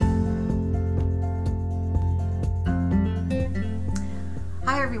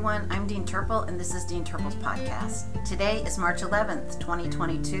Hi everyone, I'm Dean Turple and this is Dean Turple's podcast. Today is March 11th,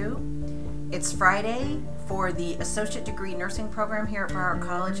 2022. It's Friday for the Associate Degree Nursing program here at Broward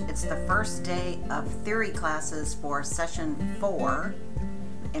College. It's the first day of theory classes for session 4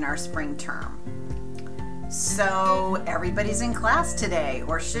 in our spring term. So everybody's in class today,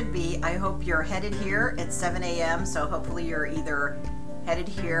 or should be. I hope you're headed here at 7 a.m. So hopefully you're either headed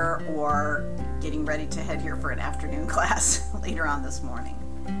here or getting ready to head here for an afternoon class later on this morning.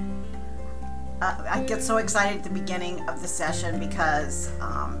 I get so excited at the beginning of the session because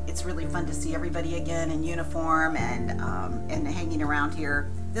it's really fun to see everybody again in uniform and hanging around here.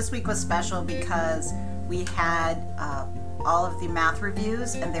 This week was special because we had all of the math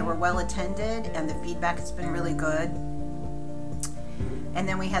reviews and they were well attended and the feedback has been really good. And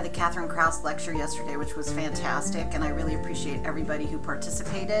then we had the Catherine Krause lecture yesterday, which was fantastic, and I really appreciate everybody who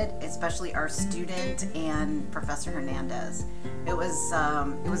participated, especially our student and Professor Hernandez. It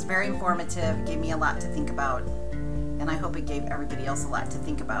was very informative, it gave me a lot to think about, and I hope it gave everybody else a lot to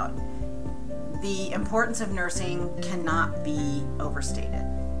think about. The importance of nursing cannot be overstated.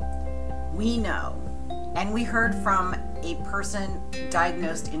 We know, and we heard from a person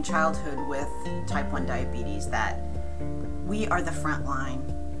diagnosed in childhood with type 1 diabetes that we are the front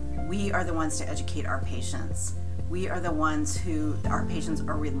line. We are the ones to educate our patients. We are the ones who our patients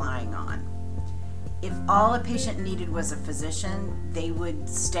are relying on. If all a patient needed was a physician, they would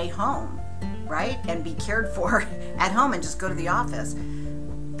stay home, right? And be cared for at home and just go to the office.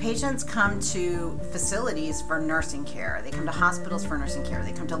 Patients come to facilities for nursing care. They come to hospitals for nursing care.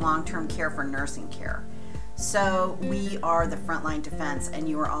 They come to long-term care for nursing care. So we are the frontline defense, and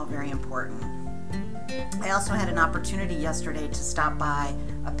you are all very important. I also had an opportunity yesterday to stop by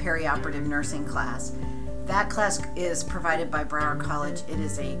a perioperative nursing class. That class is provided by Broward College. It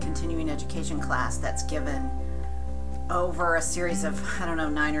is a continuing education class that's given over a series of,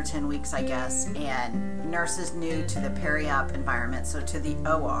 9 or 10 weeks, I guess, and nurses new to the peri-op environment, so to the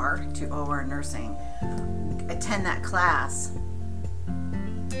OR, to OR nursing, attend that class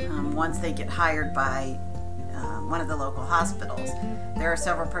once they get hired by one of the local hospitals. There are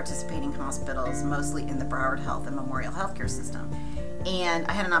several participating hospitals, mostly in the Broward Health and Memorial Healthcare System. And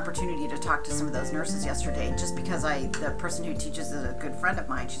I had an opportunity to talk to some of those nurses yesterday just because the person who teaches is a good friend of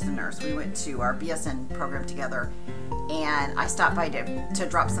mine. She's a nurse. We went to our BSN program together and I stopped by to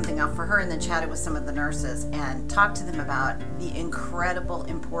drop something off for her and then chatted with some of the nurses and talked to them about the incredible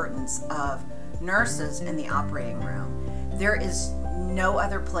importance of nurses in the operating room. There is no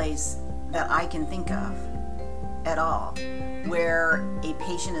other place that I can think of at all where a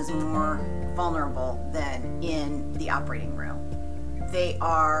patient is more vulnerable than in the operating room. They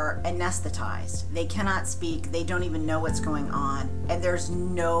are anesthetized. They cannot speak. They don't even know what's going on, and there's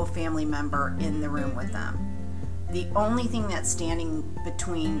no family member in the room with them. The only thing that's standing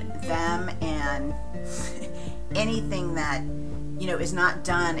between them and anything that is not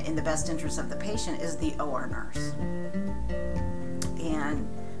done in the best interest of the patient is the OR nurse. And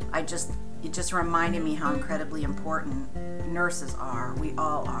it just reminded me how incredibly important nurses are. We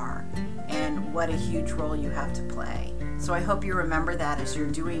all are. And what a huge role you have to play. So I hope you remember that as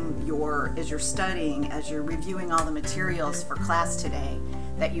you're studying, as you're reviewing all the materials for class today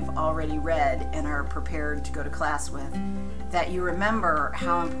that you've already read and are prepared to go to class with, that you remember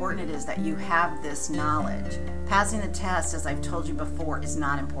how important it is that you have this knowledge. Passing the test, as I've told you before, is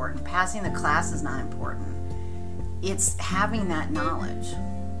not important. Passing the class is not important. It's having that knowledge.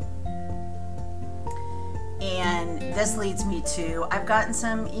 And this leads me to, I've gotten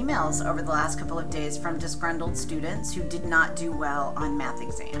some emails over the last couple of days from disgruntled students who did not do well on math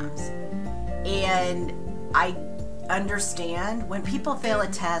exams. And I understand when people fail a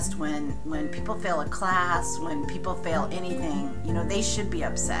test, when people fail a class, when people fail anything, they should be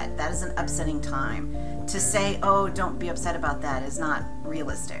upset. That is an upsetting time. To say, oh, don't be upset about that is not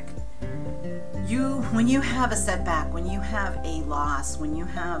realistic. When you have a setback, when you have a loss, when you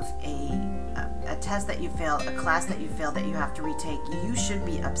have a test that you failed, a class that you failed that you have to retake, you should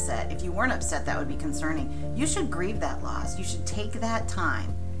be upset. If you weren't upset, that would be concerning. You should grieve that loss. You should take that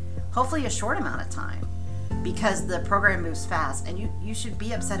time, hopefully a short amount of time, because the program moves fast, and you should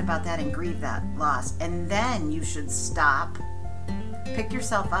be upset about that and grieve that loss. And then you should stop, pick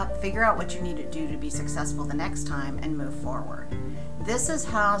yourself up, figure out what you need to do to be successful the next time, and move forward. This is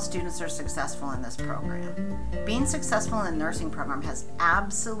how students are successful in this program. Being successful in the nursing program has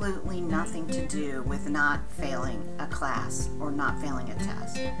absolutely nothing to do with not failing a class or not failing a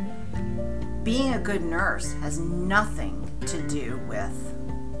test. Being a good nurse has nothing to do with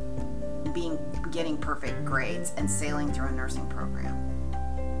getting perfect grades and sailing through a nursing program.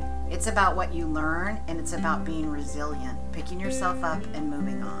 It's about what you learn, and it's about being resilient, picking yourself up and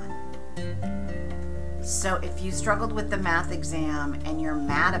moving on. So if you struggled with the math exam and you're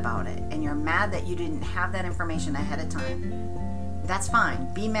mad about it, and you're mad that you didn't have that information ahead of time, that's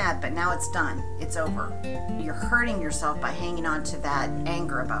fine. Be mad, but now it's done. It's over. You're hurting yourself by hanging on to that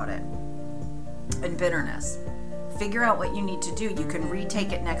anger about it and bitterness. Figure out what you need to do. You can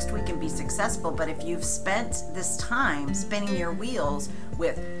retake it next week and be successful, but if you've spent this time spinning your wheels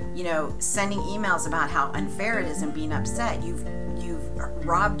with, sending emails about how unfair it is and being upset, you've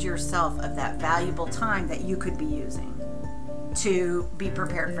robbed yourself of that valuable time that you could be using to be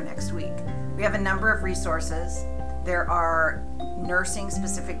prepared for next week. We have a number of resources. There are nursing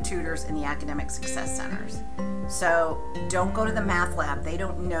specific tutors in the academic success centers. So don't go to the math lab. They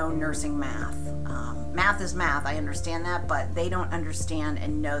don't know nursing math. Math is math, I understand that, but they don't understand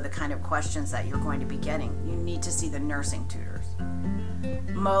and know the kind of questions that you're going to be getting. You need to see the nursing tutors.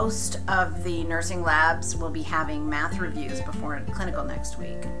 Most of the nursing labs will be having math reviews before clinical next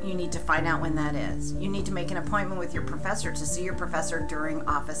week. You need to find out when that is. You need to make an appointment with your professor to see your professor during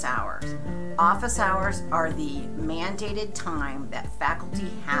office hours. Office hours are the mandated time that faculty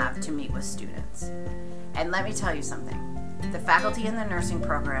have to meet with students. And let me tell you something. The faculty in the nursing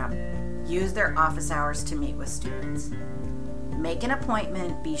program use their office hours to meet with students. Make an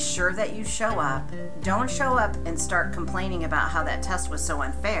appointment, be sure that you show up. Don't show up and start complaining about how that test was so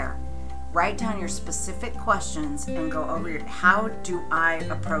unfair. Write down your specific questions and go over how do I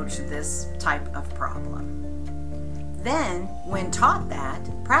approach this type of problem. Then, when taught that,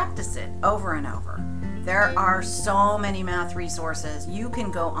 practice it over and over. There are so many math resources. You can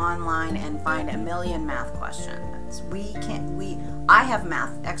go online and find a million math questions. I have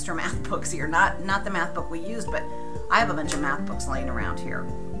extra math books here, not the math book we used, but I have a bunch of math books laying around here.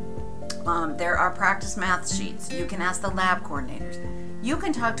 There are practice math sheets. You can ask the lab coordinators. You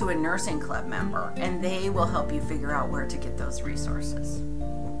can talk to a nursing club member, and they will help you figure out where to get those resources.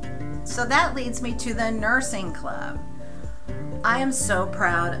 So that leads me to the nursing club. I am so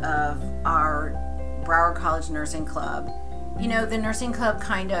proud of our Broward College Nursing Club. The nursing club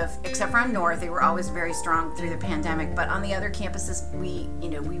kind of, except for on North, they were always very strong through the pandemic, but on the other campuses, we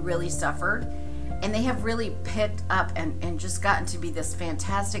really suffered. And they have really picked up and just gotten to be this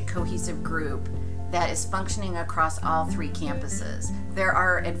fantastic cohesive group that is functioning across all 3 campuses. There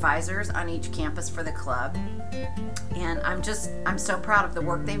are advisors on each campus for the club, and I'm so proud of the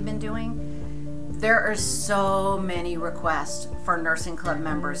work they've been doing. There are so many requests for nursing club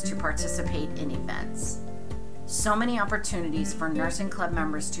members to participate in events. So many opportunities for nursing club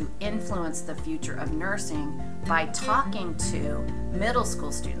members to influence the future of nursing by talking to middle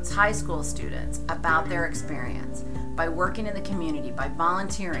school students, high school students about their experience, by working in the community, by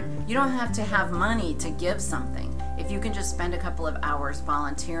volunteering. You don't have to have money to give something. If you can just spend a couple of hours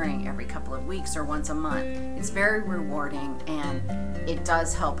volunteering every couple of weeks or once a month, it's very rewarding and it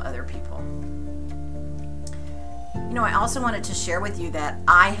does help other people. I also wanted to share with you that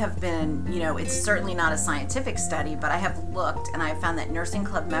I have been, it's certainly not a scientific study, but I have looked and I found that nursing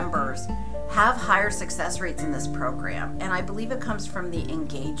club members have higher success rates in this program. And I believe it comes from the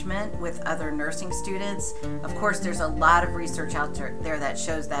engagement with other nursing students. Of course, there's a lot of research out there that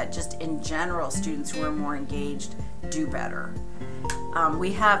shows that just in general, students who are more engaged do better.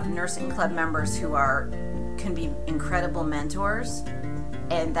 We have nursing club members who can be incredible mentors,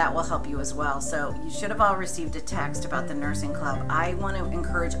 and that will help you as well. So you should have all received a text about the nursing club. I want to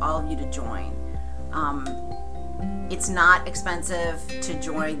encourage all of you to join. It's not expensive to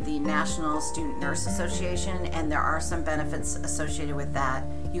join the National Student Nurse Association, and there are some benefits associated with that.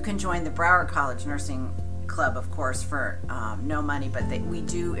 You can join the Broward College Nursing Club, of course, for no money, but we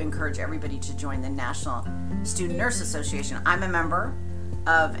do encourage everybody to join the National Student Nurse Association. I'm a member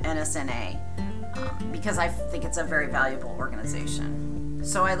of NSNA because I think it's a very valuable organization.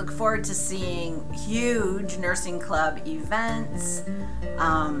 So I look forward to seeing huge nursing club events.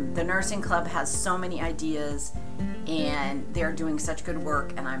 The nursing club has so many ideas and they're doing such good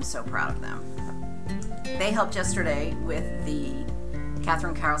work, and I'm so proud of them. They helped yesterday with the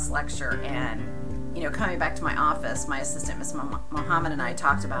Catherine Carroll's lecture, and coming back to my office, my assistant, Ms. Mohammed, and I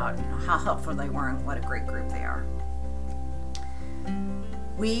talked about how helpful they were and what a great group they are.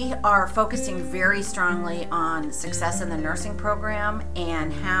 We are focusing very strongly on success in the nursing program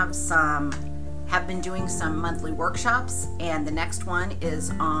and have been doing some monthly workshops, and the next one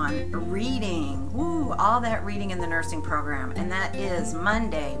is on reading. Woo, all that reading in the nursing program, and that is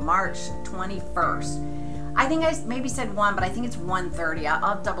Monday, March 21st. I think I maybe said 1, but I think it's 1:30.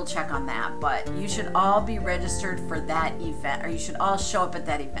 I'll double check on that, but you should all be registered for that event, or you should all show up at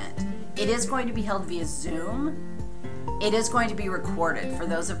that event. It is going to be held via Zoom. It is going to be recorded for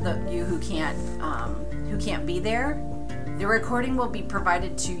those of you who can't be there. The recording will be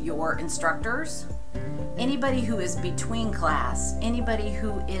provided to your instructors. Anybody who is between class, anybody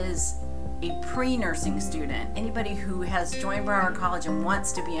who is a pre-nursing student, anybody who has joined Broward College and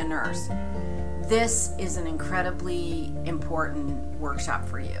wants to be a nurse, this is an incredibly important workshop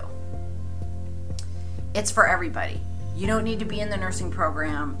for you. It's for everybody. You don't need to be in the nursing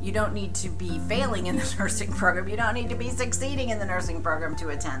program. You don't need to be failing in the nursing program. You don't need to be succeeding in the nursing program to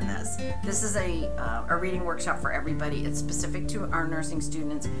attend this. This is a reading workshop for everybody. It's specific to our nursing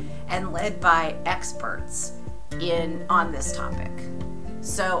students and led by experts on this topic.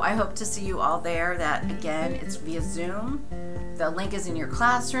 So I hope to see you all there. That, again, it's via Zoom. The link is in your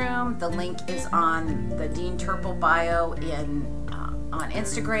classroom. The link is on the Dean Turple bio on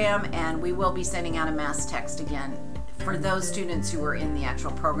Instagram, and we will be sending out a mass text again for those students who are in the actual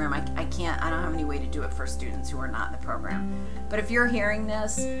program. I don't have any way to do it for students who are not in the program. But if you're hearing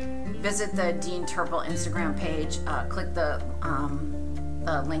this, visit the Dean Turple Instagram page, click the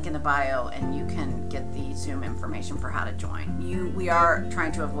link in the bio, and you can get the Zoom information for how to join. We are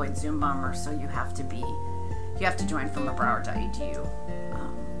trying to avoid Zoom bombers, so you have to join from a Broward.edu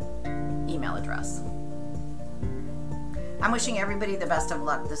email address. I'm wishing everybody the best of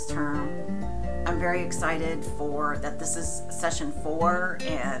luck this term. I'm very excited that this is session 4,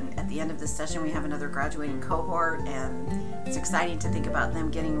 and at the end of this session we have another graduating cohort, and it's exciting to think about them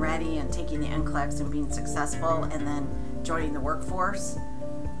getting ready and taking the NCLEX and being successful and then joining the workforce.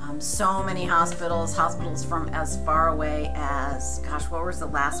 So many hospitals from as far away as, gosh, what was the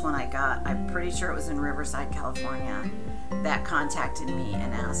last one I got? I'm pretty sure it was in Riverside, California, that contacted me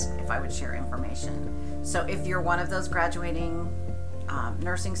and asked if I would share information. So if you're one of those graduating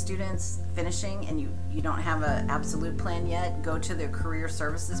nursing students finishing and you don't have an absolute plan yet, go to the career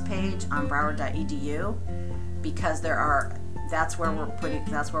services page on Broward.edu, because that's where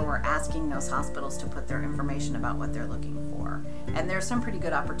we're asking those hospitals to put their information about what they're looking for. And there's some pretty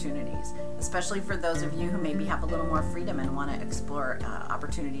good opportunities, especially for those of you who maybe have a little more freedom and want to explore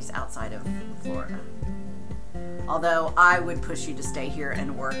opportunities outside of Florida. Although I would push you to stay here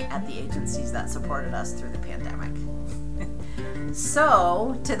and work at the agencies that supported us through the pandemic.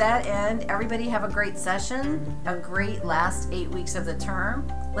 So, to that end, everybody have a great session, a great last 8 weeks of the term.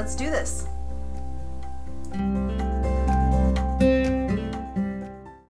 Let's do this.